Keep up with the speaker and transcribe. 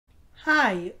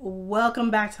Hi, welcome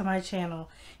back to my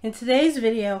channel. In today's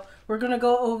video, we're going to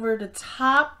go over the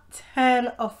top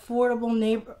 10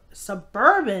 affordable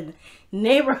suburban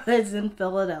neighborhoods in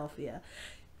Philadelphia.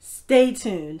 Stay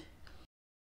tuned.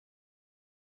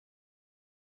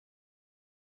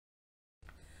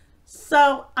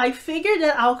 So I figured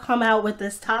that I'll come out with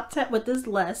this top 10 with this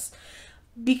list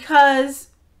because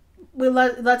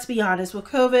let's be honest, with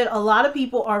COVID, a lot of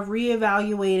people are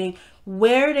reevaluating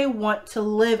where they want to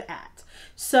live at.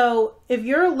 So if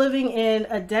you're living in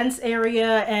a dense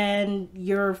area and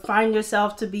you're find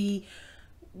yourself to be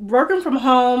working from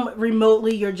home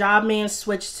remotely, your job may have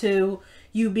switched to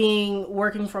you being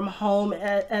working from home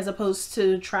as opposed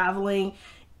to traveling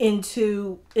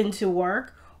into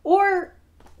work, or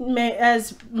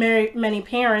as many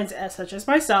parents, such as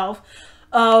myself,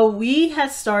 we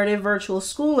had started virtual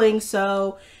schooling.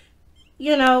 So,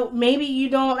 maybe you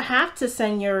don't have to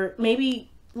send maybe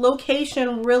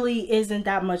location really isn't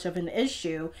that much of an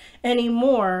issue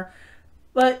anymore,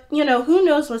 but who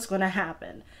knows what's going to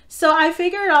happen. So I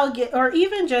figured or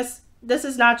even just, this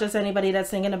is not just anybody that's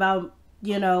thinking about,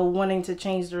 wanting to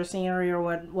change their scenery or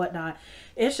whatnot.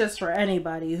 It's just for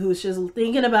anybody who's just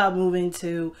thinking about moving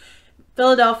to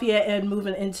Philadelphia and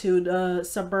moving into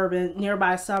the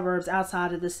nearby suburbs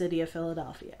outside of the city of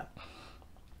Philadelphia.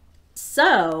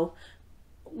 So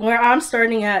where I'm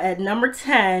starting at number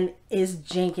 10 is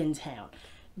Jenkintown.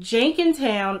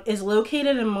 Jenkintown is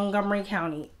located in Montgomery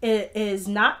County. It is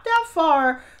not that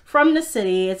far from the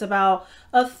city. It's about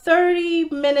a 40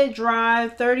 minute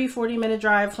drive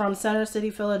from Center City,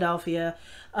 Philadelphia.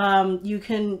 You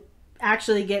can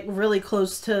actually get really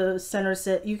close to Center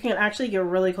City. You can actually get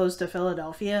really close to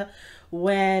Philadelphia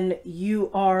when you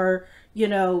are,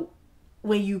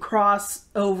 when you cross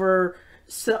over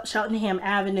Cheltenham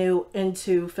Avenue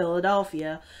into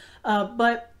Philadelphia.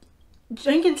 But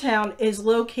Jenkintown is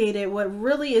located, what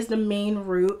really is the main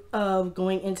route of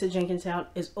going into Jenkintown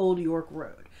is Old York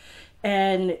Road.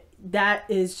 And that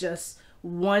is just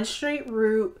one straight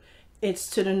route. It's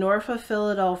to the north of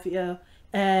Philadelphia,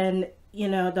 and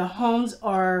the homes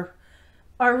are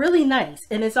really nice,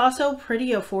 and it's also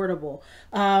pretty affordable.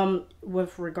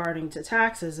 With regarding to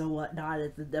taxes and whatnot,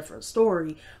 it's a different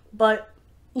story, but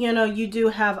you do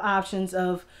have options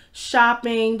of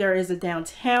shopping. There is a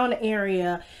downtown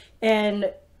area,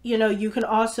 and you can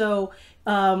also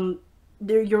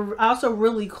you're also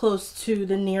really close to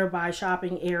the nearby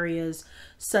shopping areas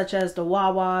such as the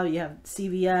Wawa. You have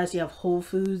CVS, you have Whole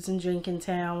Foods in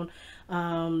Jenkintown,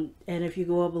 and if you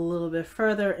go up a little bit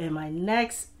further in my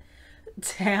next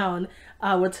town,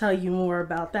 I will tell you more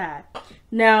about that.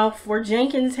 Now for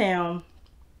Jenkintown,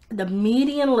 the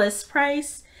median list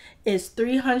price is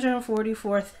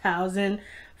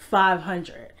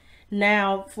 $344,500.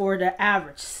 Now for the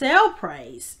average sale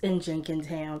price in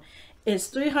Jenkintown, it's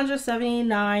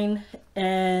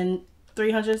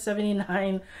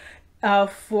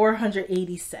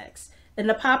 $379,486, and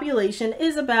the population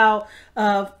is about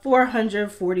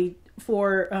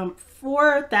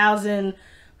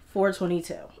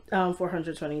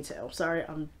 422. Sorry,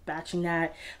 I'm batching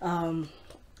that.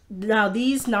 Now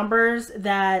these numbers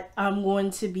that I'm going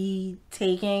to be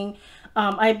taking,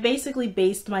 I basically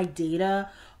based my data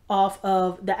off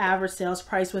of the average sales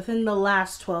price within the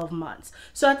last 12 months.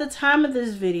 So at the time of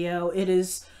this video, it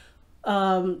is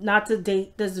not to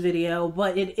date this video,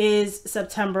 but it is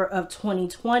September of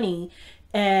 2020.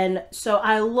 And so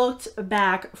I looked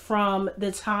back from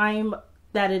the time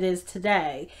that it is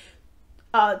today,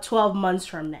 12 months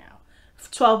from now,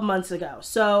 12 months ago.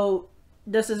 So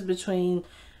this is between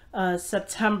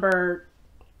September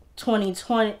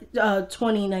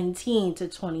 2019 to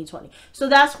 2020. So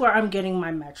that's where I'm getting my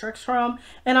metrics from,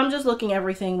 and I'm just looking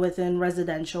everything within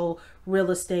residential real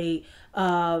estate.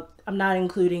 I'm not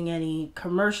including any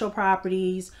commercial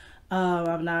properties.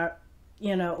 I'm not,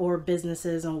 or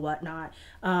businesses and whatnot.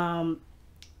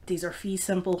 These are fee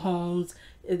simple homes.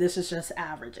 This is just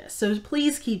averages, so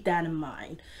please keep that in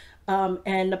mind.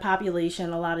 And the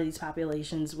population, a lot of these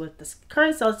populations with the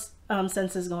current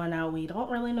census going out, we don't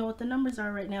really know what the numbers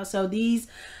are right now. So these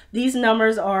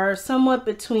numbers are somewhat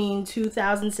between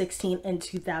 2016 and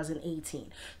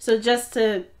 2018. So just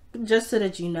so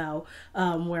that you know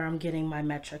where I'm getting my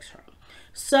metrics from.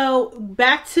 So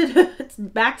back to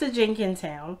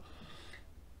Jenkintown.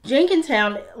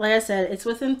 Jenkintown, like I said, it's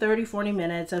within 30-40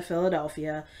 minutes of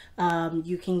Philadelphia.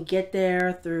 You can get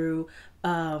there through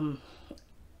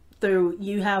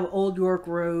you have Old York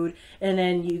Road, and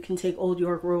then you can take Old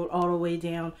York Road all the way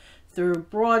down through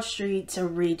Broad Street to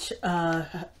reach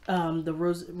the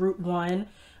Route 1,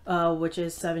 which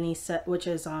is Route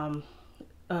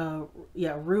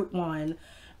 1,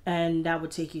 and that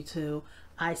would take you to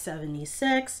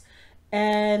I-76.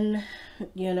 And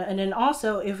and then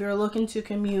also, if you're looking to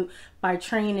commute by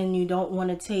train and you don't want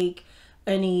to take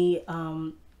any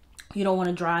you don't want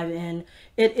to drive in,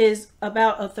 it is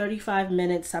about a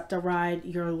 35-minute SEPTA ride.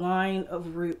 Your line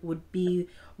of route would be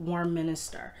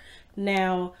Warminster.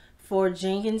 Now for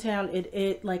Jenkintown,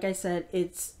 it like I said,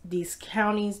 it's these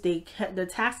counties, the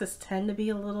taxes tend to be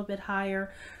a little bit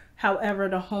higher. However,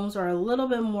 the homes are a little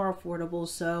bit more affordable.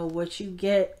 So what you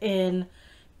get in,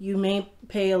 you may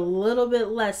pay a little bit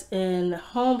less in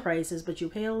home prices, but you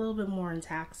pay a little bit more in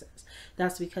taxes.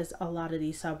 That's because a lot of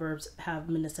these suburbs have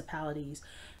municipalities,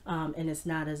 and it's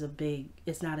not as big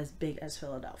as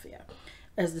Philadelphia,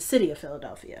 as the city of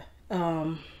Philadelphia.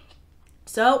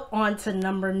 So on to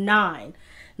number 9.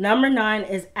 Number 9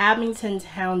 is Abington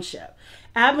Township.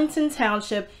 Abington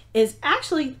Township is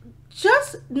actually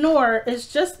just north.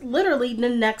 It's just literally the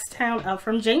next town up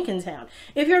from Jenkintown,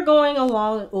 if you're going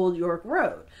along Old York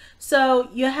Road. So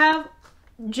you have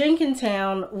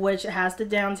Jenkintown, which has the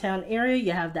downtown area.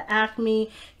 You have the Acme.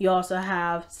 You also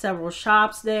have several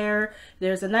shops there.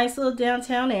 There's a nice little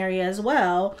downtown area as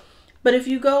well. But if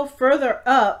you go further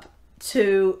up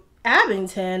to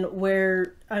Abington,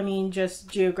 where, I mean, just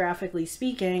geographically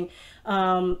speaking,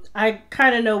 I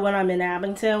kind of know when I'm in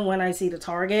Abington when I see the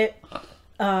Target,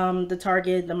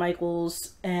 the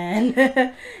Michaels, and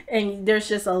and there's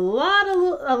just a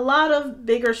lot of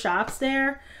bigger shops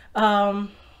there.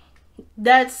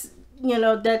 That's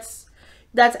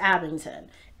Abington.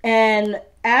 And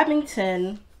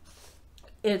Abington,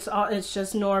 it's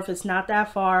just north. It's not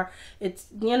that far. It's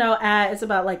it's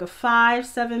about like a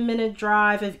 5-7 minute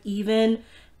drive, if even.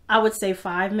 I would say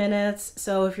 5 minutes.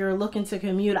 So if you're looking to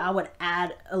commute, I would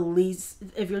add at least,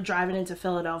 if you're driving into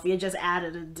Philadelphia, just add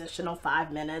an additional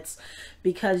 5 minutes,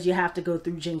 because you have to go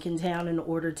through Jenkintown in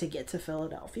order to get to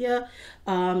Philadelphia.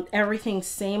 Everything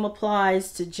same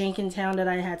applies to Jenkintown that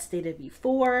I had stated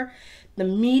before. The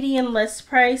median list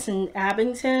price in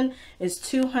Abington is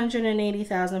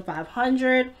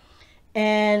 $280,500,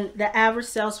 and the average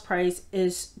sales price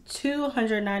is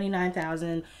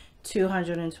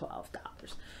 $299,212.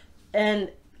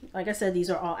 And like I said, these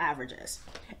are all averages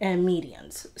and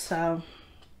medians. So,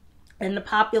 and the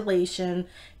population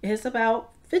is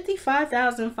about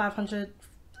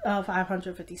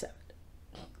 55,557,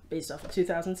 based off of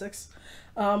 2006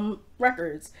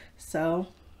 records. So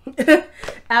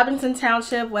Abington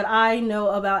Township, what I know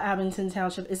about Abington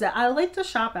Township is that I like to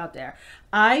shop out there.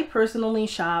 I personally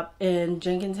shop in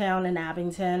Jenkintown and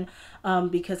Abington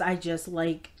because I just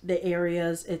like the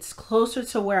areas. It's closer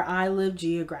to where I live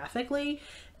geographically,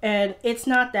 and it's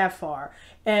not that far.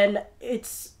 And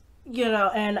it's,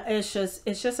 and it's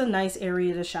just a nice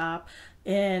area to shop.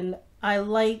 And I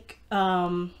like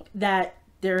that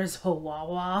there's a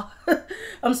Wawa.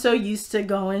 I'm so used to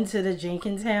going to the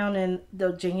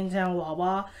Jenkintown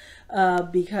Wawa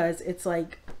because it's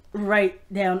like right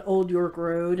down Old York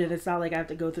Road, and it's not like I have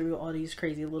to go through all these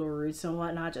crazy little routes and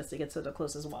whatnot just to get to the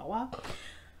closest Wawa.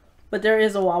 But there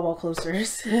is a Wawa closer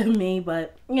to me,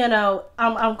 but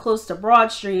I'm close to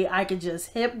Broad Street. I could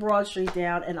just hit Broad Street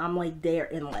down and I'm like there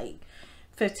in like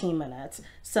 15 minutes.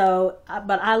 So,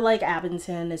 but I like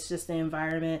Abington. It's just the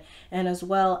environment, and as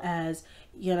well as,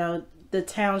 the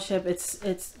township. It's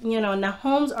and the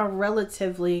homes are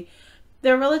relatively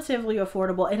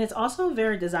affordable, and it's also a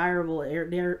very desirable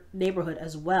neighborhood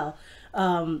as well,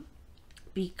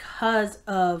 because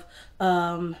of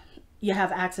you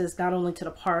have access not only to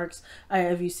the parks.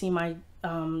 If you see my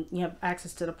you have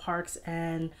access to the parks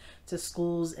and to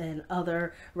schools and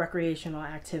other recreational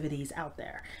activities out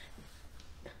there.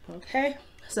 Okay,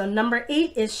 so number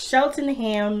 8 is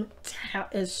Cheltenham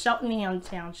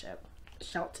Township.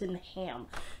 Cheltenham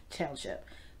Township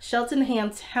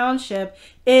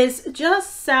is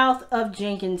just south of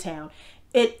Jenkintown.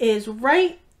 It is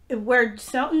right where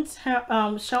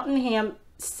Cheltenham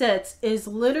sits, is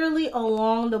literally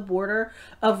along the border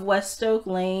of West Oak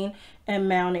Lane and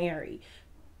Mount Airy.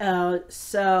 And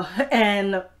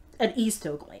East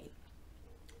Oak Lane.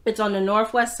 It's on the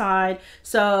northwest side.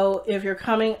 So if you're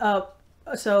coming up,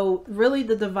 so really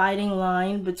the dividing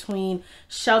line between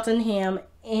Cheltenham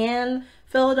and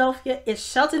Philadelphia is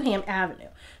Cheltenham Avenue.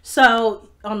 So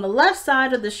on the left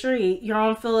side of the street, you're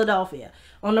on Philadelphia.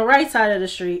 On the right side of the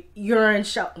street, you're in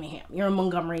Cheltenham. You're in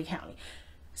Montgomery County.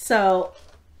 So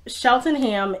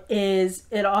Cheltenham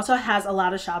it also has a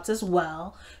lot of shops as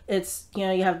well. It's,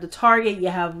 you have the Target, you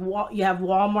have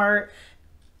Walmart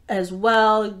as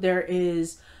well. There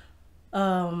is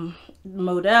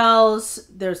Modell's,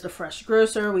 there's the Fresh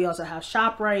Grocer. We also have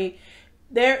ShopRite.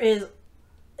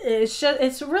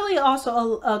 It's really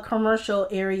also a commercial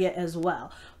area as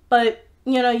well. But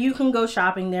you can go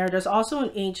shopping there. There's also an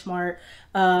H Mart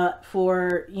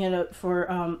for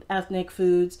ethnic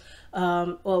foods.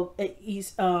 Well,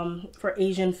 for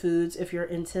Asian foods, if you are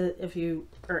into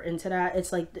that,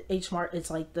 it's like the H Mart.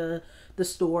 It's like the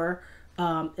store.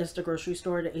 It's the grocery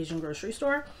store, the Asian grocery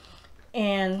store,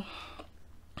 and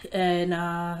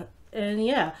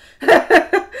yeah.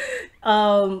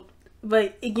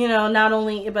 But not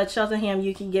only but Cheltenham,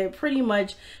 you can get pretty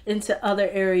much into other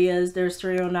areas. There's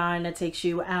 309 that takes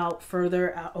you out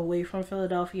further away from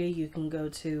Philadelphia. You can go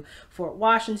to Fort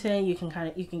Washington. You can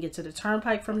get to the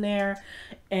Turnpike from there,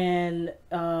 and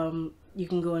you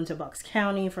can go into Bucks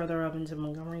County, further up into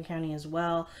Montgomery County as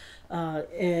well.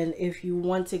 And if you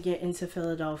want to get into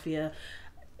Philadelphia,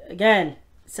 again,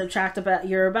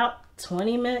 you're about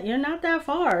 20 minutes. You're not that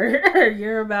far.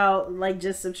 You're about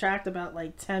just subtract about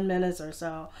 10 minutes or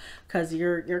so, because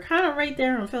you're kind of right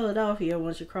there in Philadelphia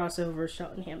once you cross over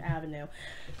Cheltenham Avenue.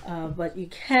 But you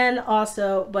can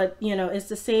also, but it's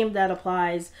the same that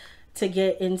applies to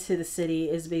get into the city.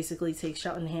 Is basically take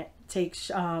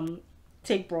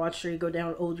Broad Street, go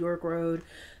down Old York Road,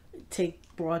 take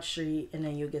Broad Street, and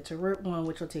then you'll get to Route 1,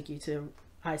 which will take you to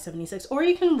I-76, or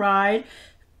you can ride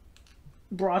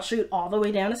Broad Street all the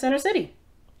way down to Center City.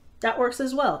 That works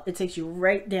as well. It takes you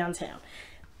right downtown.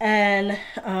 And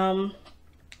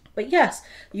but yes,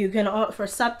 you can for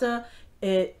SEPTA,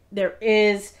 you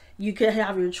could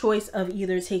have your choice of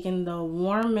either taking the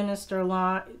Warminster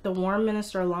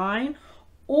line,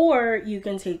 or you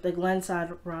can take the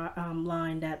Glenside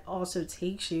line that also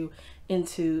takes you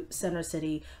into Center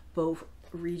City, both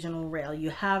regional rail.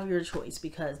 You have your choice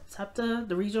because SEPTA,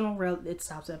 the regional rail, it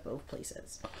stops at both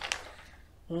places.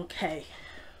 Okay,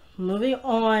 moving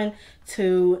on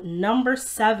to number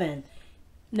 7.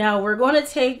 Now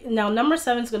number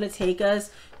 7 is going to take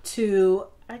us to,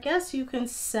 I guess you can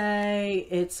say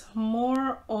it's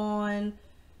more on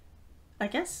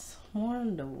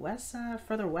the west side,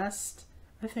 further west,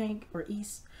 I think, or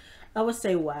east. I would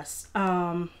say west.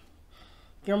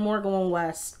 You're more going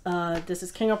west. This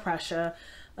is King of Prussia.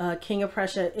 King of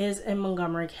Prussia is in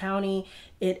Montgomery County.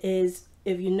 It is,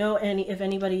 if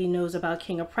anybody knows about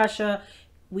King of Prussia,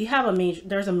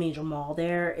 there's a major mall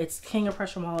there. It's King of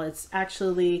Prussia Mall. It's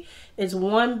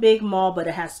one big mall, but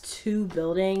it has 2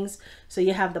 buildings. So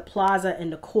you have the plaza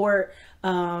and the court,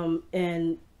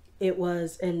 and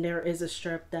there is a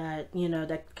strip that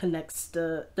that connects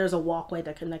there's a walkway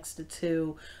that connects the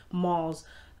 2 malls.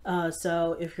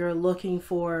 So if you're looking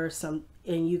for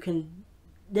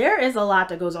there is a lot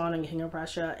that goes on in King of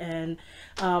Prussia, and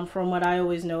from what I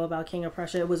always know about King of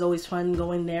Prussia, it was always fun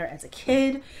going there as a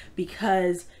kid,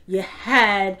 because you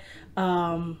had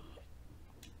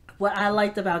what I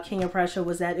liked about King of Prussia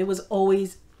was that it was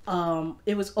always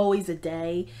a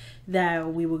day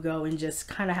that we would go and just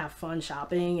kind of have fun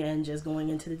shopping and just going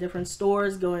into the different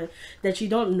stores that you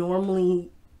don't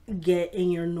normally get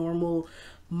in your normal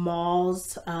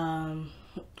malls.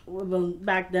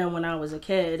 Back then when I was a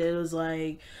kid, it was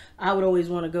like I would always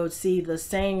want to go see the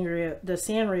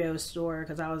Sanrio store,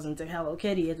 because I was into Hello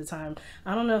Kitty at the time.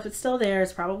 I don't know if it's still there.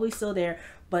 It's probably still there,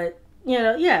 but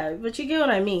yeah, but you get what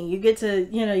I mean. You get to,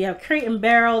 you have Crate and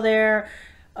Barrel there.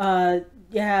 You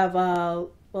have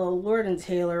Lord and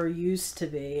Taylor used to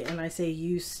be, and I say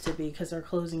used to be because they're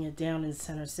closing it down in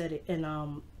Center City,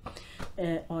 on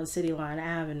City Line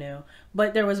Avenue.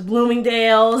 But there was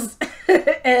Bloomingdale's,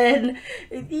 and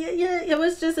it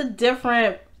was just a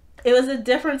different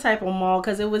type of mall,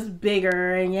 because it was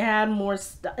bigger and you had more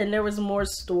and there was more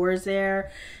stores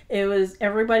there.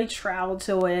 Everybody traveled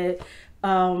to it,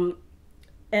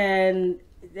 and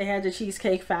they had the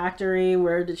Cheesecake Factory,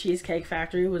 where the Cheesecake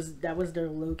Factory was their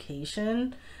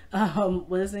location,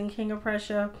 was in King of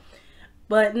Prussia.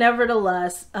 But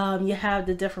nevertheless, you have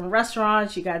the different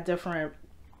restaurants. You got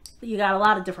a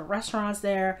lot of different restaurants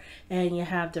there, and you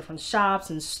have different shops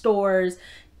and stores.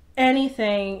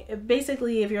 Anything,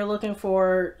 basically, if you're looking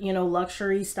for,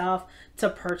 luxury stuff to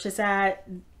purchase at,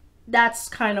 that's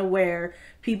kind of where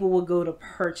people would go to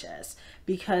purchase,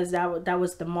 because that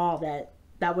was the mall that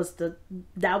was the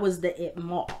it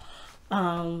mall.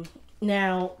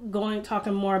 Now,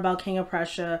 talking more about King of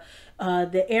Prussia,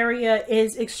 the area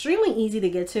is extremely easy to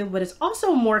get to, but it's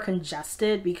also more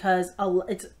congested because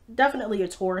it's definitely a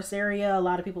tourist area. A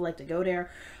lot of people like to go there,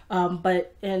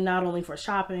 and not only for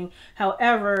shopping.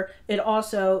 However, it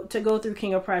also, to go through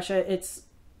King of Prussia, it's,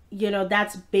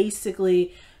 that's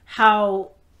basically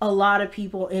how a lot of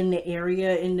people in the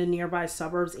area, in the nearby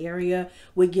suburbs area,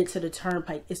 would get to the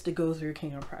Turnpike, is to go through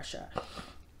King of Prussia.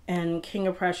 And King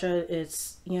of Prussia,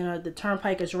 it's, the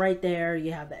Turnpike is right there.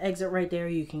 You have the exit right there.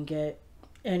 You can get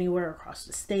anywhere across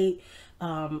the state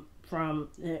from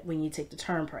when you take the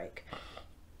turnpike.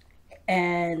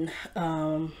 And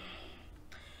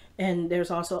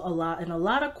there's also a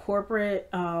lot of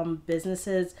corporate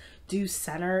businesses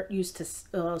used to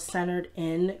centered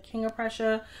in King of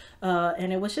Prussia,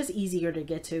 and it was just easier to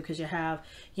get to because you have,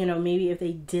 maybe if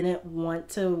they didn't want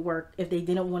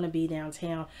to be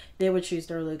downtown, they would choose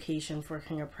their location for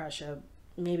King of Prussia,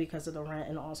 maybe because of the rent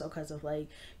and also because of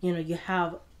you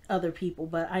have other people.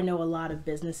 But I know a lot of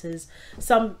businesses,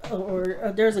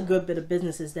 there's a good bit of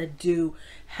businesses that do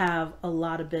have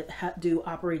do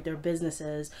operate their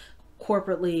businesses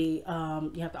corporately.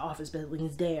 You have the office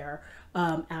buildings there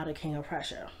out of King of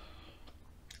Prussia.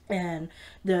 And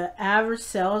the average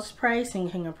sales price in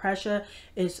King of Prussia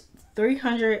is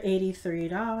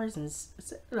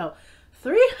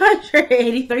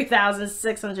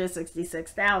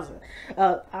 $383,666,000.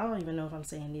 I don't even know if I'm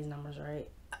saying these numbers right.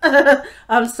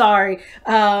 I'm sorry.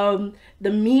 The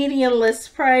median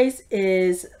list price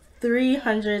is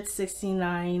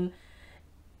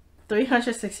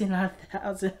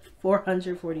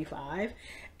 $369,445,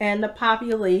 and the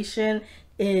population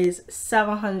is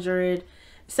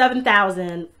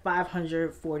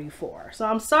 7,544. So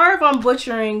I'm sorry if I'm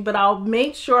butchering, but I'll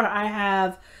make sure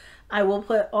I will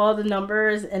put all the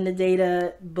numbers and the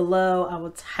data below. I will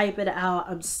type it out.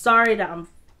 I'm sorry that I'm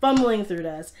fumbling through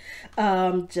this.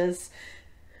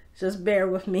 Just bear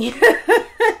with me.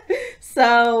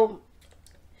 So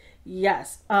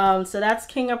yes, so that's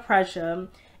King of Prussia.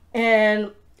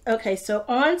 And okay, so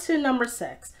on to number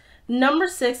 6. Number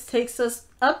 6 takes us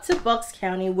up to Bucks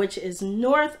County, which is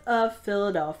north of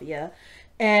Philadelphia,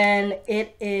 and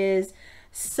it is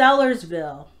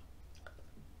Sellersville.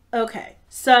 Okay,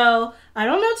 so I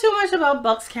don't know too much about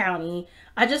Bucks County.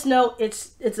 I just know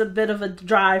it's a bit of a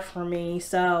drive for me.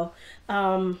 So,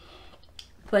 but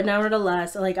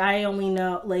nevertheless, I only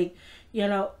know,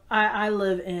 I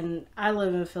live in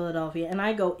Philadelphia, and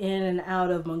I go in and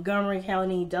out of Montgomery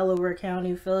County, Delaware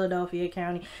County, Philadelphia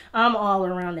County. I'm all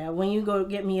around that. When you go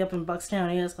get me up in Bucks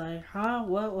County, it's like, huh,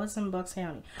 what's in Bucks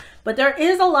County? But there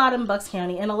is a lot in Bucks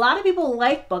County, and a lot of people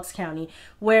like Bucks County,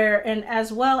 and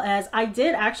as well as I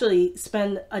did actually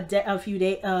spend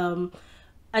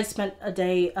I spent a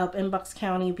day up in Bucks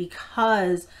County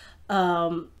because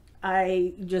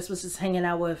I was just hanging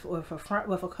out with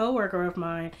a coworker of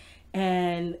mine,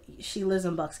 and she lives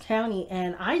in Bucks County,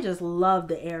 and I just love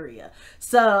the area.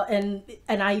 So, and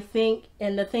I think,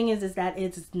 and the thing is that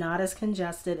it's not as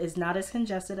congested. It's not as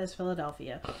congested as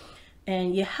Philadelphia.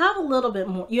 And you have a little bit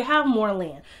more, you have more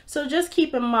land. So just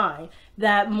keep in mind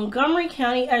that Montgomery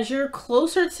County, as you're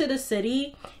closer to the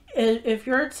city, if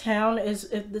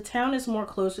the town is more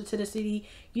closer to the city,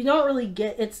 you don't really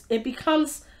get, it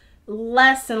becomes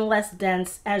less and less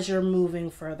dense as you're moving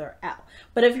further out.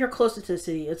 But if you're closer to the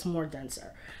city, it's more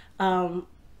denser. But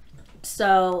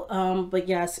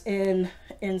yes, in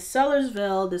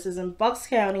Sellersville, this is in Bucks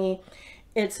County,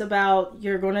 it's about,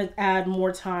 you're going to add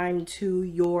more time to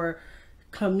your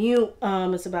commute.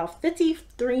 It's about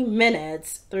 53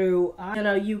 minutes through,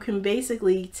 you can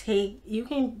basically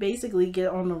get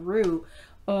on the route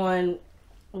on,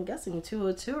 I'm guessing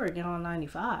 202 or get on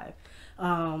 95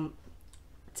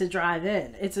 to drive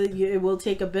in. It will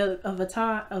take a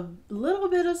little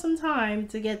bit of some time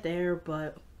to get there,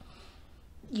 but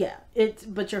yeah,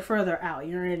 but you're further out.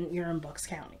 You're in Bucks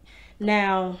County.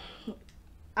 Now,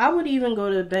 I would even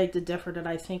go to beg to differ that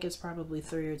I think it's probably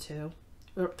 302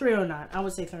 or 309. I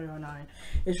would say 309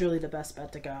 is really the best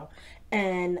bet to go.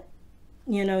 And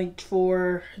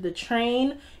for the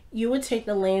train, you would take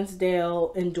the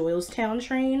Lansdale and Doylestown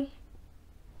train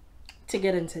to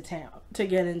get into town, to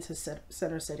get into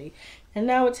Center City, and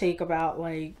that would take about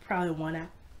probably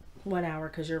 1 hour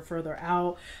because you're further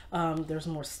out. There's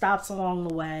more stops along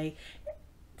the way.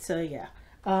 So yeah.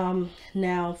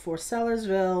 Now for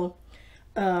Sellersville,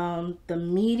 the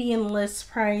median list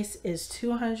price is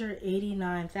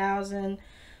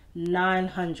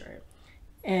 $289,900,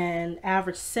 and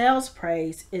average sales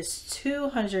price is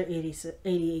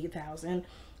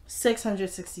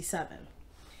 $288,667,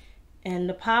 and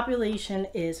the population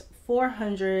is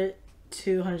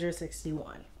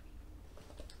 461.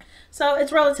 So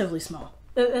it's relatively small.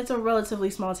 It's a relatively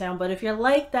small town, but if you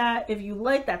like that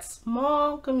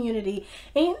small community,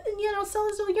 and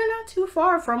Sellersville, you're not too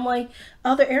far from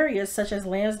other areas such as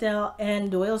Lansdale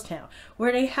and Doylestown,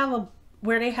 where they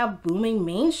have booming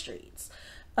main streets.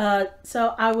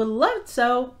 So I would love,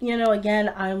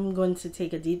 again, I'm going to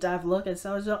take a deep dive look at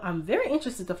Sellersville. I'm very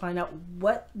interested to find out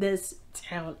what this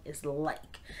town is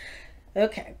like.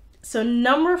 Okay, so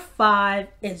number 5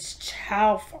 is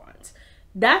Chalfont.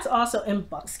 That's also in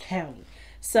Bucks County.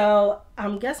 So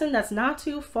I'm guessing that's not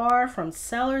too far from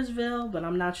Sellersville, but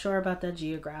I'm not sure about that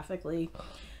geographically.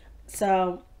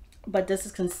 So, but this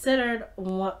is considered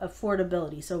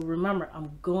affordability. So remember,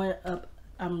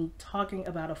 I'm talking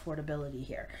about affordability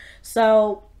here.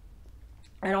 So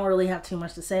I don't really have too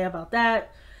much to say about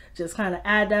that. Just kind of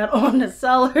add that on to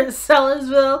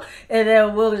Sellersville, and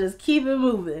then we'll just keep it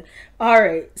moving. All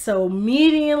right. So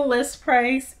median list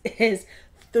price is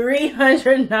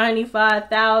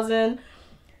 $395,000.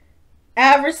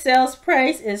 Average sales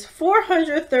price is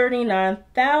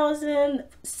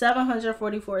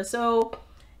 $439,744. So,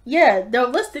 yeah, they're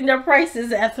listing their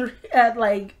prices at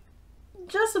like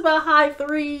just about high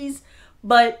threes,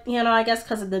 but I guess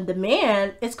because of the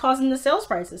demand, it's causing the sales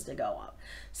prices to go up.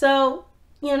 So,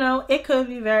 it could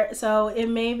be so it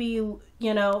may be,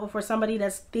 for somebody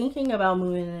that's thinking about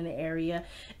moving in an area,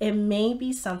 it may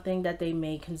be something that they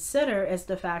may consider as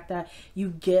the fact that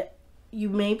you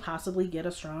may possibly get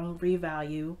a strong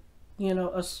revalue,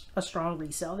 a strong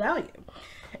resale value.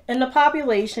 And the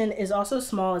population is also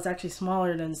small. It's actually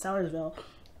smaller than Sellersville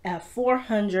at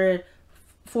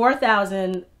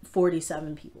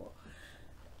 4,047 people.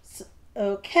 So,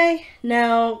 okay,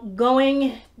 now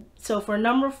so for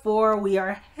number 4, we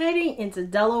are heading into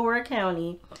Delaware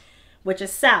County, which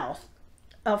is south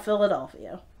of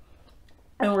Philadelphia.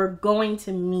 And we're going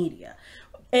to Media.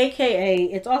 AKA,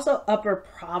 it's also Upper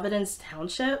Providence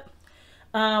Township,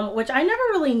 which I never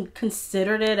really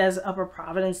considered it as Upper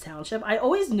Providence Township. I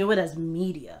always knew it as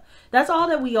Media. That's all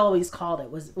that we always called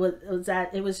it, was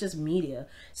that it was just Media.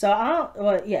 So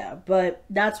but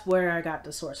that's where I got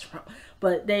the source from.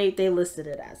 But they listed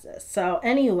it as this. So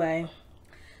anyway,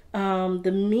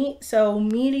 Media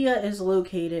is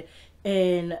located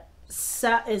is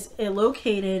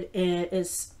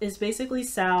basically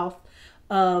south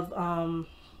of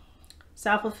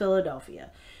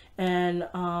Philadelphia, and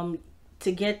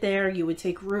to get there you would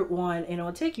take Route 1, and it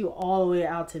will take you all the way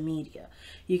out to Media.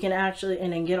 You can actually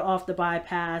and then get off the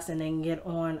bypass and then get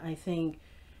on, I think,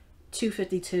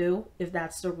 252, if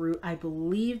that's the route. I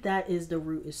believe that is the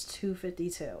route, is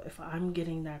 252, if I'm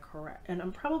getting that correct, and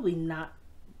I'm probably not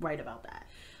right about that.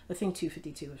 I think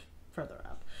 252 is further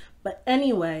up, but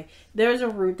anyway, there's a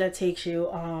route that takes you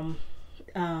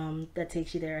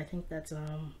there. I think that's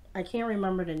I can't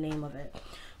remember the name of it,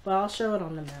 but I'll show it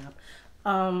on the map.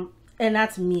 And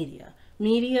that's Media.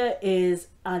 Media is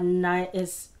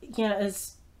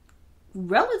it's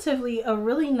relatively a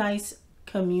really nice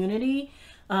community.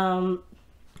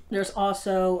 There's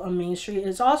also a main street.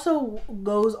 It also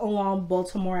goes along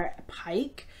Baltimore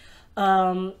Pike,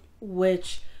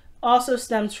 which also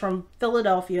stems from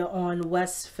Philadelphia on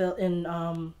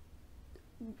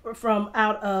from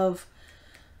out of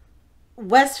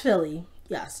West Philly.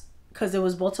 Yes, because it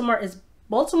was Baltimore. It's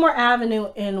Baltimore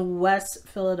Avenue in West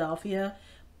Philadelphia,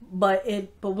 but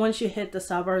once you hit the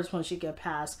suburbs, once you get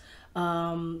past,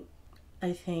 I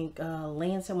think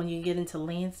Lansdowne, when you get into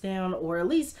Lansdowne, or at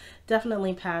least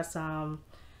definitely past, I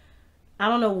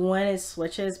don't know when it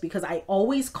switches, because I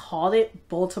always called it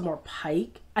Baltimore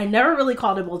Pike. I never really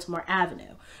called it Baltimore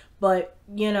Avenue, but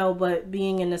but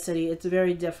being in the city, it's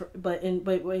very different. But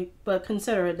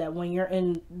consider that when you're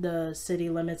in the city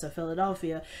limits of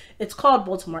Philadelphia, it's called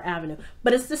Baltimore Avenue,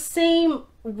 but it's the same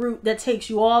route that takes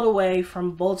you all the way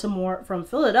from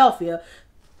Philadelphia,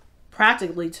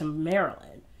 practically to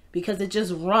Maryland, because it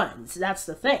just runs. That's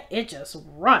the thing. It just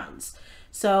runs.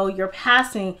 So you're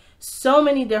passing so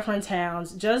many different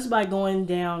towns just by going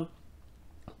down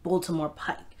Baltimore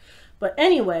Pike. But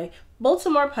anyway,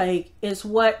 Baltimore Pike is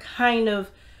where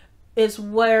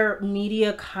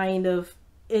Media kind of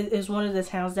is one of the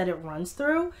towns that it runs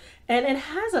through, and it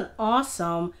has an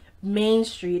awesome Main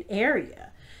Street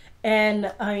area.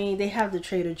 And I mean, they have the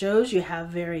Trader Joe's, you have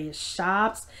various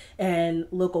shops and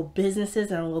local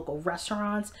businesses and local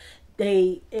restaurants.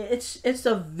 It's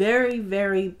a very,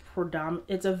 very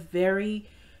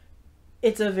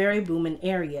it's a very booming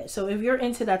area. So if you're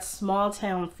into that small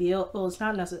town feel, well, it's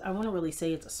not necessarily, I wouldn't really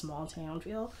say it's a small town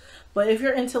feel, but if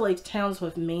you're into like towns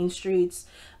with main streets,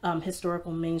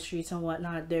 historical main streets and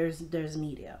whatnot, there's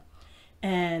Media.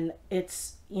 And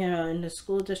it's, and the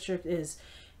school district is,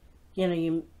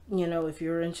 if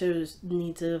you're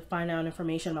need to find out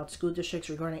information about school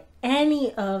districts regarding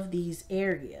any of these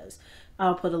areas,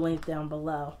 I'll put a link down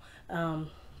below.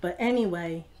 But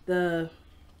anyway,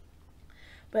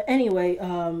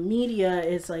 Media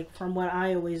is, like, from what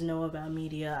I always know about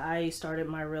Media, I started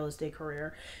my real estate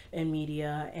career in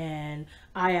Media, and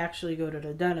I actually go to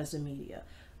the dentist in Media.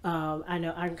 I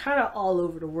know I'm kind of all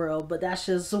over the world, but that's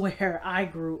just where I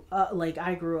grew up. Like,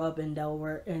 I grew up in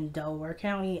Delaware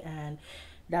County, and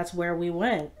that's where we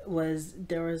went. Was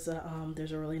there was a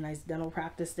there's a really nice dental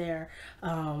practice there,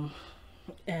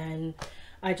 and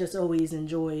I just always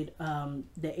enjoyed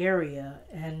the area.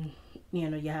 And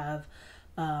you have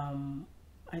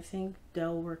I think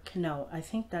Delaware. No, I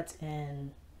think that's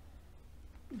in.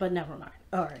 But never mind.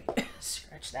 All right,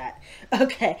 scratch that.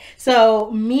 Okay, so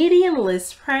median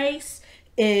list price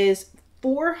is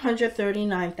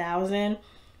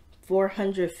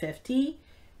 $439,450.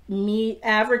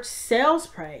 Average sales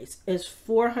price is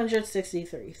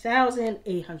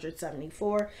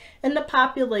 463,874, and the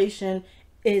population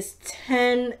is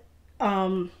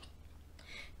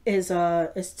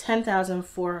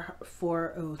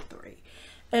 10,403.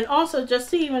 And also, just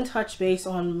to even touch base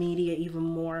on media even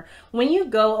more, when you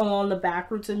go along the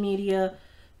back routes of media,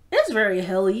 it's very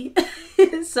hilly.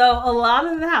 So a lot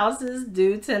of the houses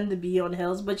do tend to be on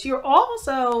hills, but you're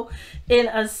also in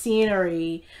a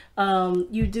scenery.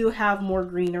 You do have more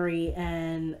greenery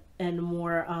and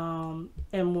more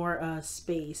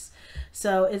space.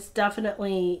 So it's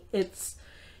definitely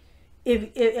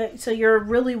so you're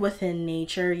really within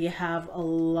nature. You have a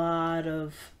lot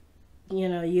of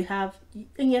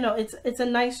it's a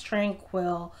nice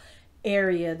tranquil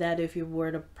area that if you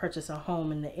were to purchase a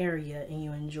home in the area and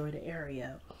you enjoy the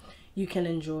area, you can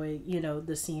enjoy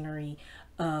the scenery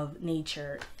of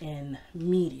nature and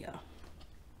media.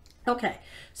 Okay,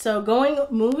 so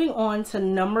moving on to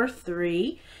number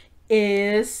 3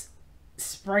 is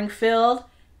Springfield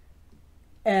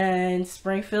and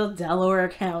Springfield, Delaware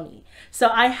County. So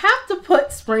I have to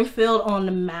put Springfield on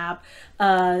the map.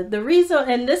 The reason,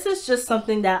 and this is just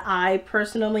something that I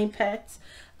personally picked,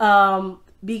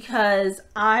 because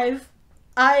I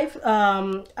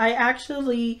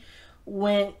actually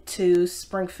went to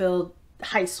Springfield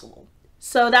High School.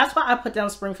 So that's why I put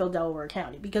down Springfield, Delaware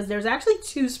County, because there's actually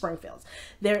 2 Springfields.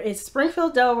 There is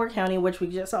Springfield, Delaware County, which we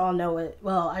just all know it.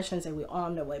 Well, I shouldn't say we all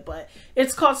know it, but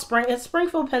it's called it's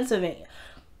Springfield, Pennsylvania.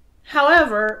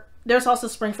 However, there's also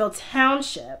Springfield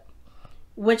Township,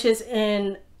 which is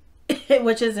in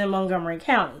Montgomery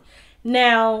County.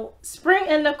 Now,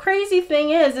 and the crazy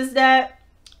thing is that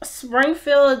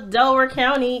Springfield, Delaware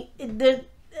County, they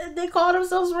call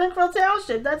themselves Springfield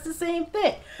Township. That's the same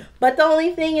thing. But the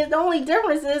only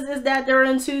difference is that they're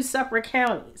in 2 separate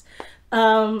counties.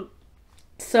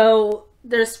 So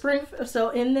there's So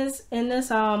in this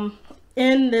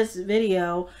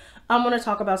video, I'm going to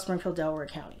talk about Springfield, Delaware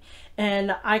County.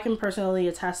 And I can personally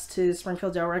attest to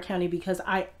Springfield, Delaware County because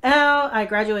I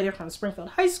graduated from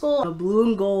Springfield High School, blue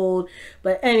and gold.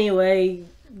 But anyway,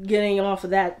 getting off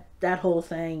of that whole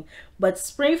thing. But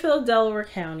Springfield, Delaware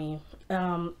County,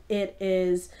 it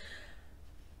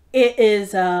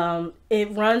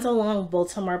runs along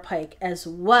Baltimore Pike as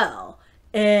well.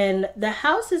 And the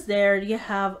houses there, you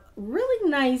have really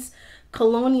nice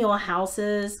colonial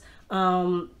houses.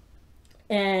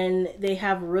 And they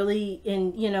have really,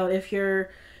 if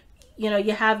you're,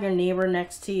 you have your neighbor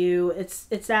next to you. It's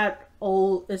that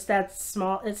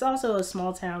small. It's also a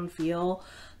small town feel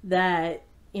that,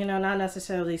 not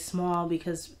necessarily small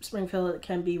because Springfield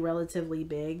can be relatively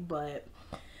big, but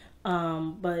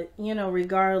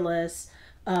regardless,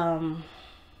 the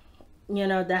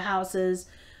houses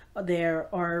there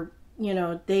are,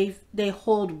 they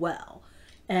hold well.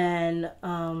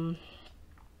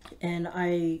 It's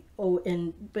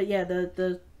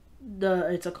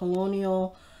a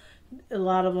colonial. A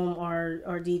lot of them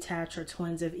are detached or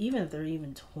twins. If they're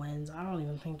even twins, I don't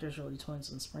even think there's really twins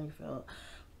in Springfield.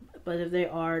 But if they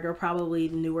are, they're probably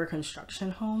newer construction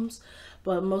homes.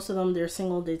 But most of them, they're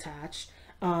single detached.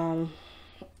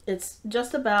 It's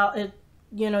just about it.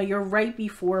 You're right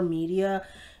before media.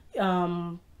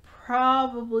 Probably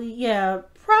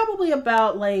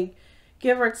about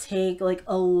give or take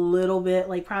a little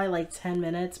bit, probably 10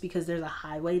 minutes, because there's a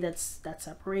highway that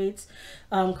separates.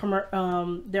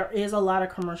 There is a lot of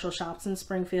commercial shops in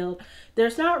Springfield.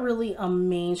 There's not really a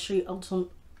main street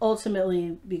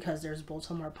ultimately because there's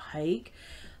Baltimore Pike.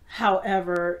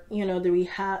 However,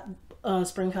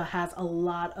 Springfield has a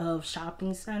lot of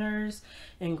shopping centers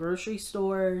and grocery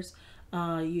stores.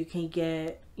 You can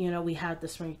get, we have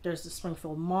there's the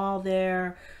Springfield Mall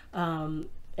there. And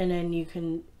then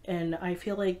and I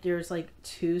feel like there's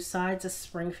 2 sides of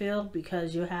Springfield,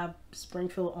 because you have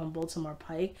Springfield on Baltimore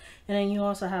Pike, and then you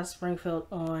also have Springfield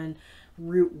on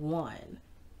Route 1.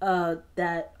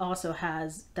 That also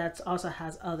has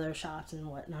other shops and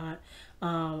whatnot.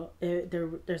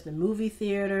 There's the movie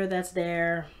theater that's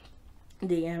there,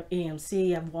 the AMC,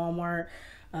 you have Walmart,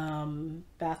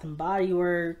 Bath and Body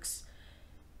Works,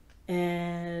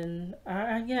 and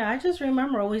I just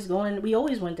remember we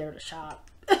always went there to shop.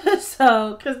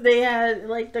 So, because they had,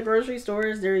 like, the grocery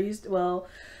stores, they're used to, well,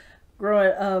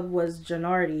 growing up was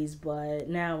Gennardi's, but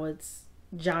now it's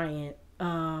Giant.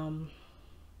 And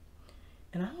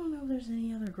I don't know if there's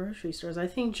any other grocery stores. I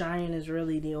think Giant is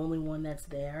really the only one that's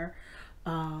there.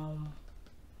 Can't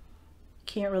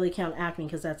really count Acme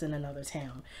because that's in another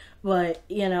town. But,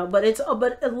 you know, but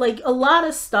like a lot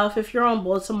of stuff, if you're on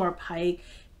Baltimore Pike,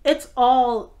 it's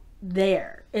all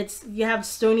there. You have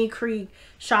Stony Creek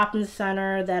Shopping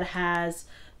Center that has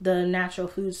the natural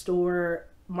food store,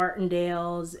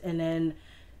 Martindale's, and then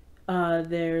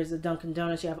there's a Dunkin'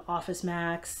 Donuts. You have Office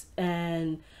Max,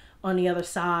 and on the other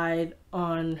side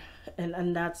and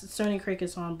that's Stony Creek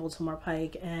is on Baltimore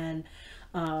Pike, and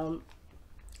on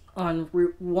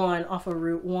Route 1, off of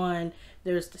Route 1,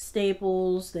 there's the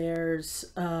Staples, there's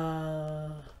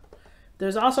also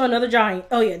another Giant.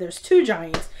 Oh yeah, there's two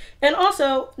Giants. And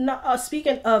also,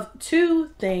 speaking of two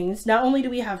things, not only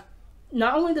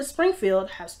the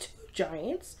Springfield has two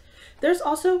Giants, there's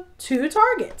also two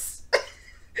Targets.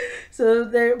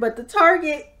 But the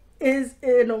Target is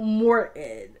in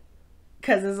Morton,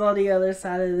 because it's on the other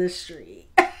side of the street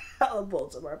of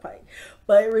Baltimore Pike.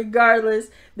 But regardless,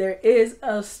 there is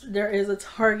a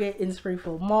Target in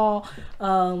Springfield Mall.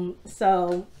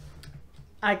 So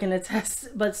I can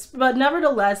attest, but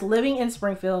nevertheless, living in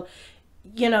Springfield,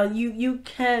 you know, you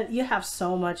have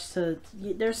so much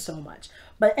there's so much.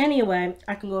 But anyway,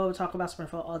 I can go over and talk about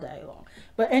Springfield all day long.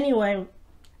 But anyway,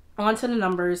 on to the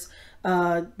numbers.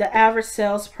 The average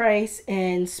sales price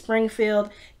in Springfield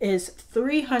is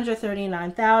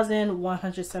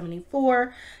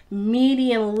 $339,174.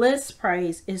 Median list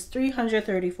price is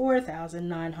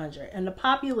 $334,900, and the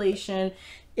population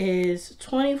is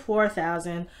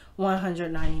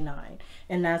 24,199,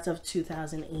 and that's of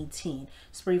 2018.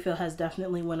 Springfield has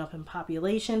definitely went up in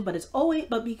population, but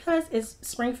because it's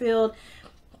Springfield,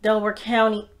 Delaware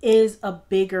County is a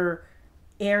bigger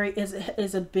area,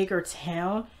 is a bigger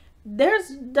town. There's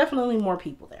definitely more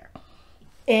people there.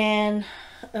 And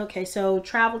okay, so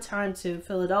travel time to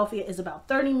Philadelphia is about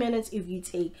 30 minutes if you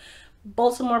take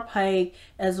Baltimore Pike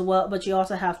as well, but you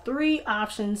also have three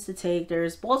options to take.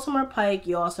 There's Baltimore Pike,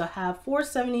 you also have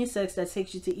 476 that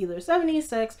takes you to either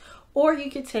 76, or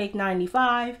you could take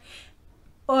 95,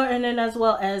 and then as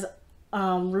well as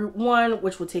Route 1,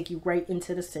 which will take you right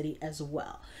into the city as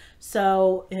well.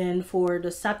 So, and for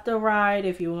the SEPTA ride,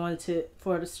 if you want to,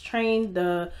 for this train,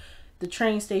 the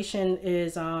train station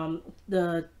is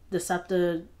the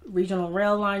SEPTA regional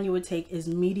rail line you would take is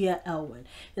Media Elwyn.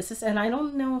 And I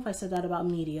don't know if I said that about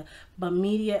Media, but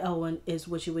Media Elwyn is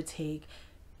what you would take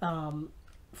from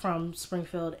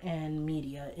Springfield and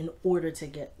Media in order to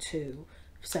get to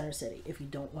Center City if you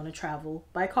don't want to travel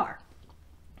by car.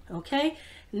 Okay,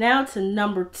 now to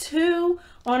number 2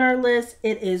 on our list.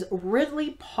 It is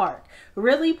Ridley Park.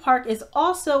 Ridley Park is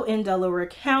also in Delaware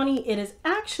County. It is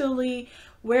actually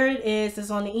where it is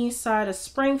on the east side of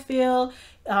Springfield,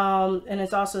 and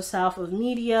it's also south of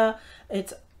Media.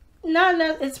 It's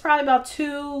probably about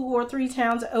 2 or 3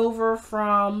 towns over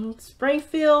from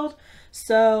Springfield.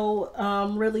 So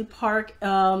Ridley Park,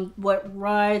 what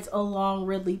rides along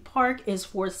Ridley Park is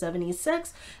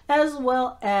 476, as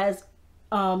well as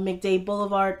McDade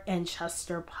Boulevard and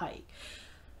Chester Pike.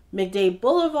 McDade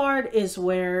Boulevard is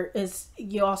where it's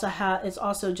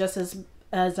also just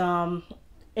as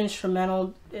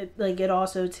instrumental. It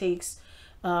also takes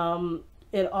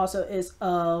it also is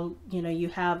you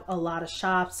have a lot of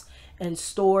shops and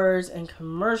stores and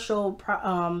commercial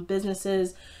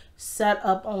businesses set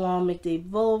up along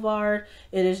McDade Boulevard.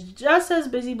 It is just as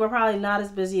busy, but probably not as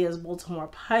busy as Baltimore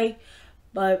Pike.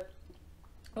 But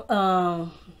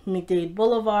McDade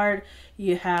Boulevard,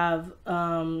 you have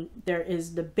there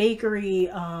is the bakery,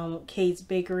 Kay's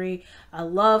Bakery. I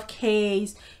love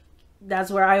Kay's. That's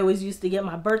where I always used to get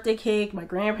my birthday cake. My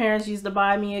grandparents used to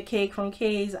buy me a cake from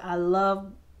Kay's. I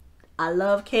love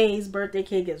Kay's birthday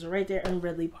cake. It's right there in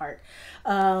Ridley Park.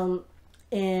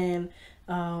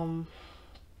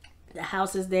 The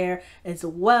houses there as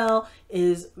well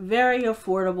is very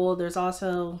affordable. There's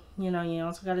also, you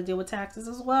also got to deal with taxes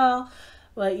as well.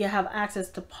 But you have access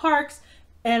to parks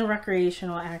and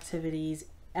recreational activities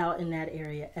out in that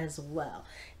area as well.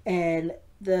 And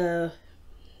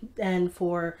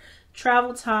for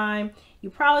travel time, you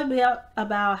probably have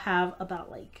about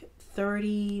like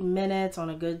 30 minutes on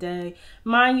a good day.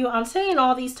 Mind you, I'm saying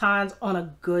all these times on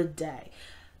a good day.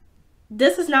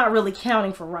 This is not really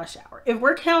counting for rush hour. If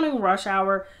we're counting rush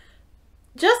hour,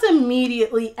 just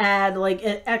immediately add like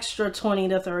an extra 20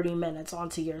 to 30 minutes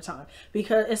onto your time,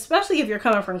 because especially if you're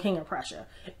coming from King of Prussia,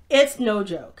 it's no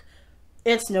joke.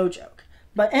 It's no joke.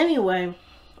 But anyway,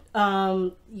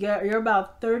 You're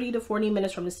about 30 to 40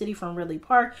 minutes from the city from Ridley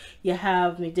Park. You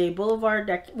have McDade Boulevard.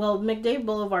 McDade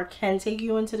Boulevard can take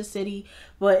you into the city,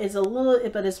 but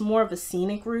it's more of a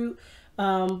scenic route.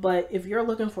 But if you're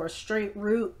looking for a straight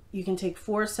route, you can take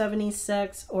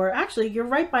 476, or actually, you're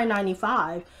right by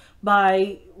 95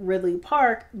 by Ridley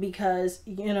Park, because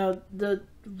the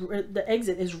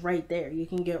exit is right there. You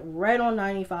can get right on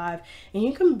 95, and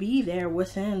you can be there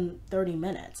within 30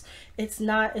 minutes. It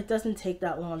doesn't take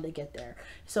that long to get there.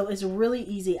 So it's really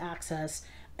easy access.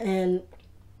 And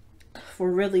for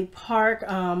Ridley Park,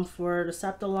 for the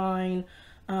SEPTA line,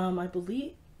 I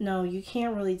believe, no, you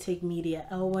can't really take Media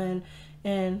Elwyn,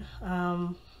 and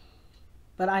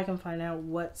but I can find out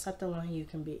what SEPTA line you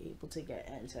can be able to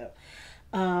get into.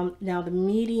 Now the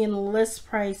median list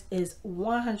price is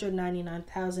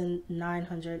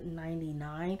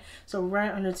 $199,999, so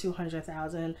right under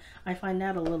 $200,000. I find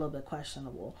that a little bit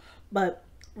questionable, but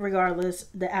regardless,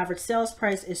 the average sales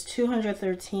price is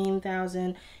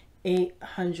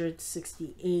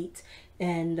 $213,868,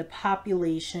 and the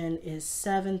population is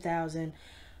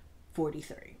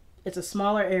 7,043. It's a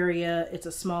smaller area. It's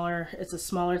a smaller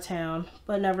town,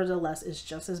 but nevertheless, it's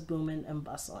just as booming and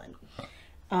bustling.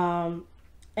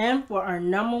 And for our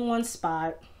number one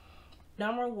spot,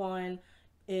 number one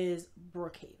is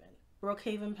Brookhaven.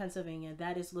 Brookhaven, Pennsylvania.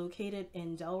 That is located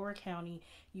in Delaware County.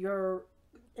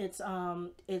 It's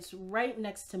right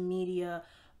next to Media.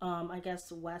 I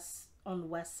guess on the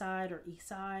west side or east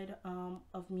side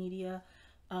of Media.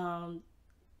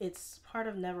 It's part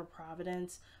of Never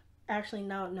Providence. Actually,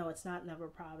 no, it's not Never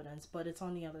Providence, but it's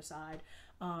on the other side.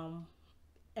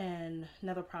 And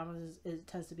Nether Providence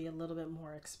tends to be a little bit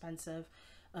more expensive.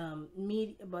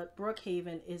 But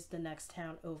Brookhaven is the next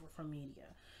town over from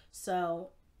Media. So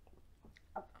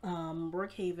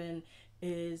Brookhaven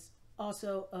is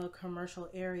also a commercial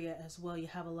area as well. You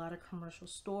have a lot of commercial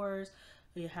stores.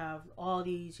 You have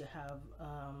Aldi's. You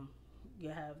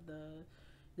have the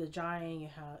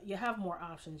Giant. You have more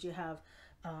options. You have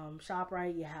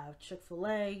ShopRite. You have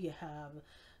Chick-fil-A. You have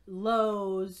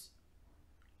Lowe's.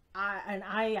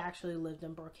 I actually lived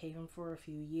in Brookhaven for a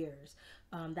few years.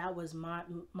 That was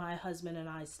my husband and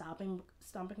I stomping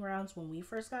grounds when we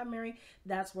first got married.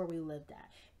 That's where we lived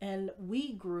at, and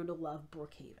we grew to love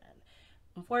Brookhaven.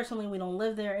 Unfortunately, we don't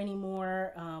live there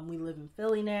anymore. We live in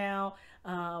Philly now,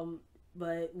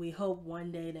 but we hope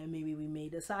one day that maybe we may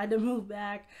decide to move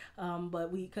back.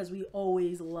 Because we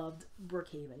always loved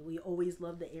Brookhaven. We always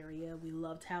loved the area. We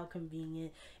loved how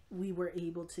convenient we were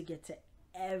able to get to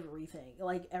everything.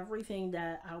 Like everything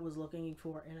that I was looking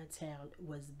for in a town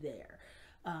was there.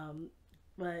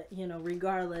 But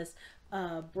regardless,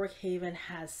 Brookhaven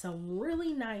has some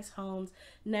really nice homes.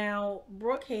 Now,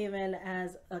 Brookhaven,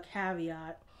 as a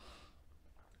caveat,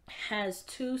 has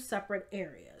two separate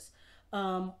areas.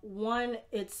 One,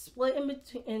 it's split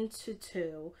into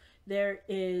two. There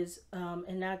is,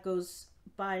 and that goes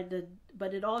by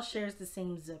but it all shares the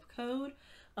same zip code.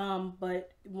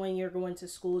 But when you're going to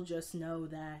school, just know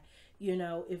that,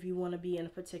 if you want to be in a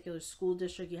particular school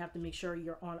district, you have to make sure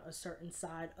you're on a certain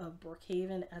side of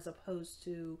Brookhaven as opposed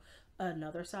to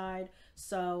another side.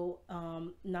 So,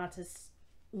 not to,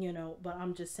 but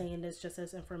I'm just saying this just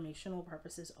as informational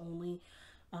purposes only.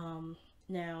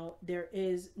 Now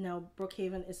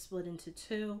Brookhaven is split into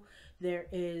two. There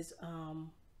is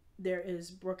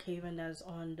Brookhaven that's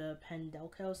on the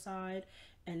Pendelco side,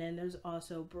 and then there's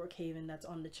also Brookhaven that's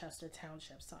on the Chester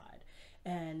Township side.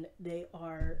 And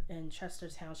Chester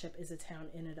Township is a town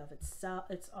in and of itself.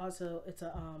 It's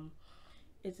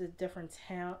a different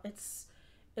town. It's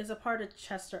a part of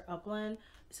Chester Upland.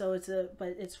 So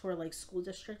but it's for like school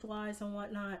district wise and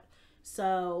whatnot.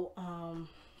 So,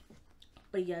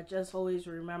 but yeah, just always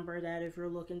remember that if you're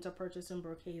looking to purchase in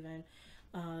Brookhaven,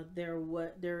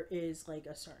 there is like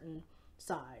a certain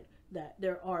side, that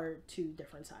there are two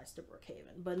different sides to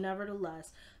Brookhaven. But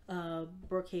nevertheless,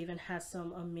 Brookhaven has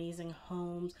some amazing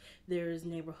homes. There's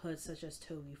neighborhoods such as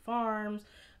Tovey Farms,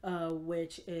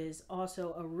 which is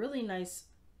also a really nice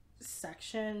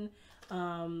section.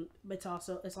 It's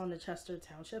on the Chester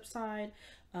Township side,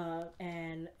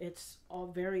 and it's all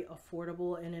very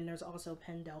affordable. And then there's also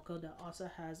Pendelco that also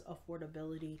has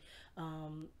affordability,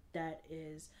 that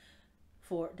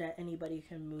anybody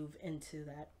can move into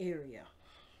that area.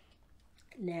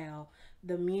 Now,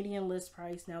 the median list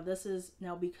price. Now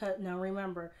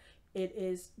remember, it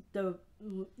is the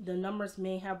numbers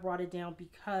may have brought it down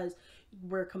because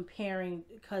we're comparing,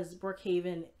 because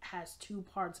Brookhaven has two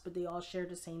parts, but they all share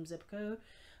the same zip code.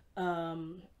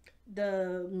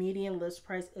 The median list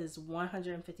price is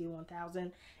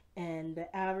 $151,000, and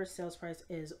the average sales price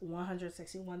is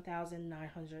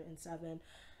 $161,907.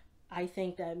 I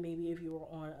think that maybe if you were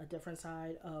on a different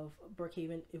side of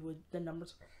Brookhaven, the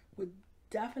numbers would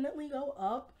definitely go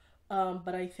up.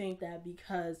 But I think that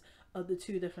because of the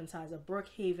two different sides of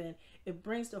Brookhaven, it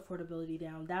brings the affordability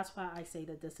down. That's why I say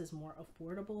that this is more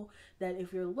affordable. That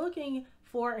if you're looking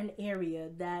for an area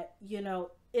that,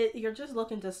 you're just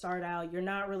looking to start out, you're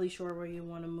not really sure where you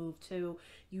want to move to,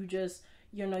 you just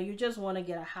want to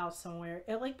get a house somewhere.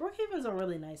 Like Brookhaven's a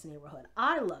really nice neighborhood.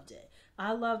 I loved it.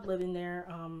 I loved living there.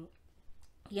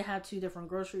 You have two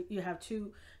different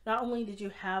not only did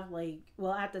you have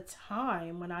at the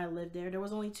time when I lived there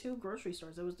was only two grocery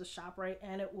stores. It was the ShopRite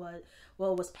and it was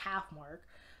Pathmark.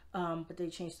 But they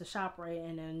changed to ShopRite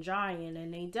and then Giant,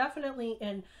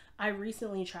 and I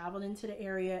recently traveled into the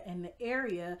area, and the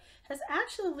area has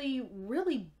actually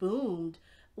really boomed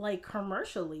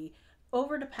commercially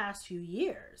over the past few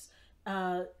years.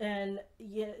 And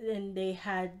they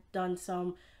had done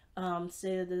some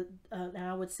and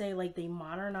I would say they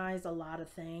modernized a lot of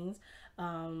things.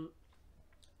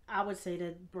 I would say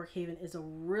that Brookhaven is a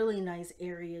really nice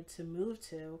area to move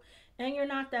to, and you're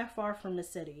not that far from the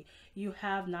city. You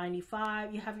have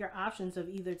 95. You have your options of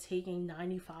either taking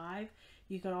 95.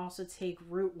 You can also take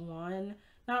Route 1.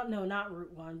 Not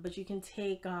Route 1, but you can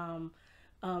take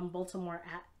Baltimore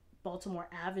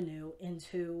Avenue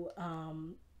into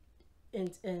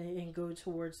and go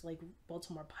towards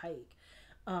Baltimore Pike.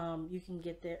 You can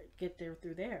get there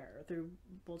through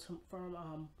Baltimore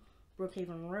from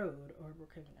Brookhaven Road or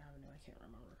Brookhaven Avenue, I can't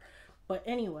remember. But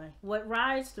anyway, what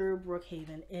rides through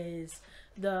Brookhaven is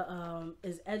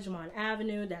is Edgemont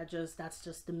Avenue. That's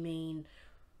just the main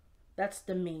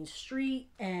street,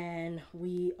 and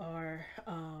we are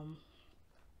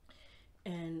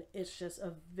and it's just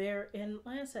and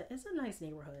like I said, it's a nice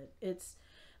neighborhood. It's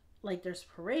there's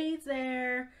parades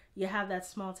there. You have that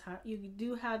small town. You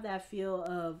do have that feel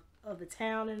of the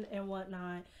town and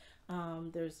whatnot.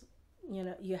 There's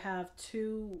you have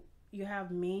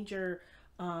major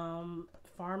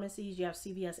pharmacies. You have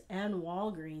CVS and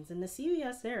Walgreens, and the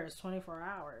CVS there is 24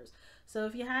 hours. So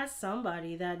if you have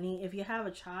somebody if you have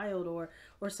a child or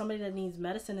somebody that needs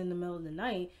medicine in the middle of the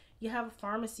night, you have a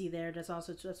pharmacy there that's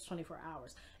 24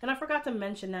 hours. And I forgot to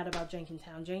mention that about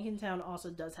Jenkintown. Jenkintown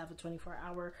also does have a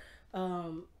 24-hour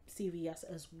CVS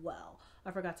as well.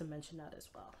 I forgot to mention that as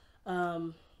well.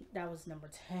 That was number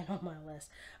 10 on my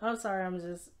list. I'm sorry, I'm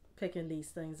just picking these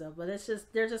things up, but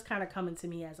they're just kind of coming to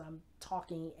me as I'm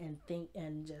talking and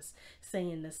just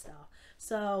saying this stuff.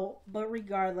 So, but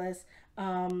regardless,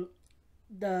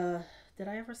 did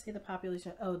I ever say the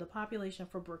population? Oh, the population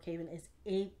for Brookhaven is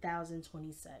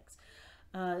 8,026.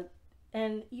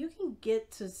 And you can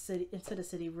get into the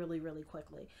city really, really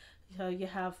quickly. So you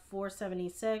have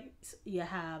 476, you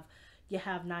have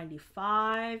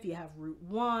 95, you have Route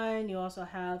 1, you also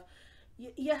have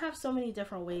you have so many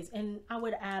different ways. And I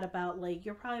would add about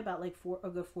you're probably about a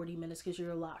good 40 minutes because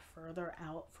you're a lot further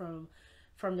out from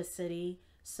the city.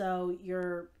 So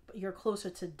you're closer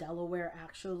to Delaware.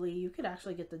 Actually, you could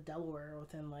actually get to Delaware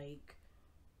within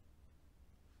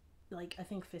I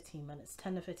think 15 minutes,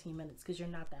 10 to 15 minutes, because you're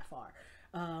not that far.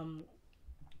 And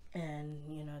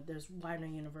there's Widener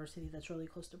University that's really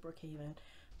close to Brookhaven.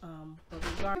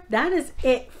 That is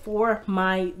it for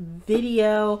my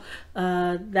video.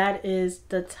 That is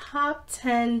the top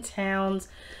 10 towns,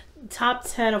 top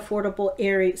 10 affordable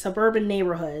suburban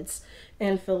neighborhoods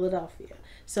in Philadelphia.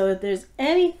 So if there's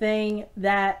anything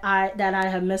that I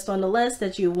have missed on the list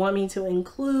that you want me to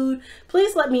include,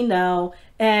 please let me know,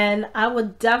 and I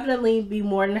would definitely be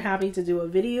more than happy to do a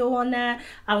video on that.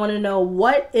 I want to know,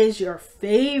 what is your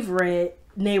favorite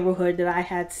neighborhood that I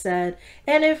had said,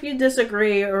 and if you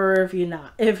disagree, or if you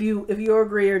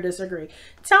agree or disagree,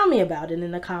 tell me about it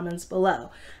in the comments below.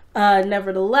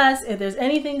 Nevertheless, if there's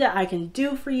anything that I can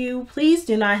do for you, please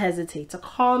do not hesitate to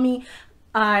call me.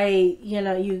 I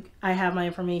have my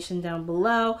information down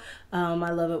below.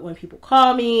 I love it when people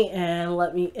call me and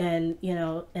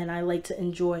and I like to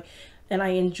enjoy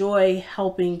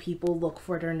helping people look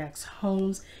for their next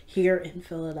homes here in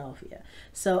Philadelphia.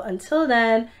 So until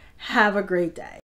then, have a great day.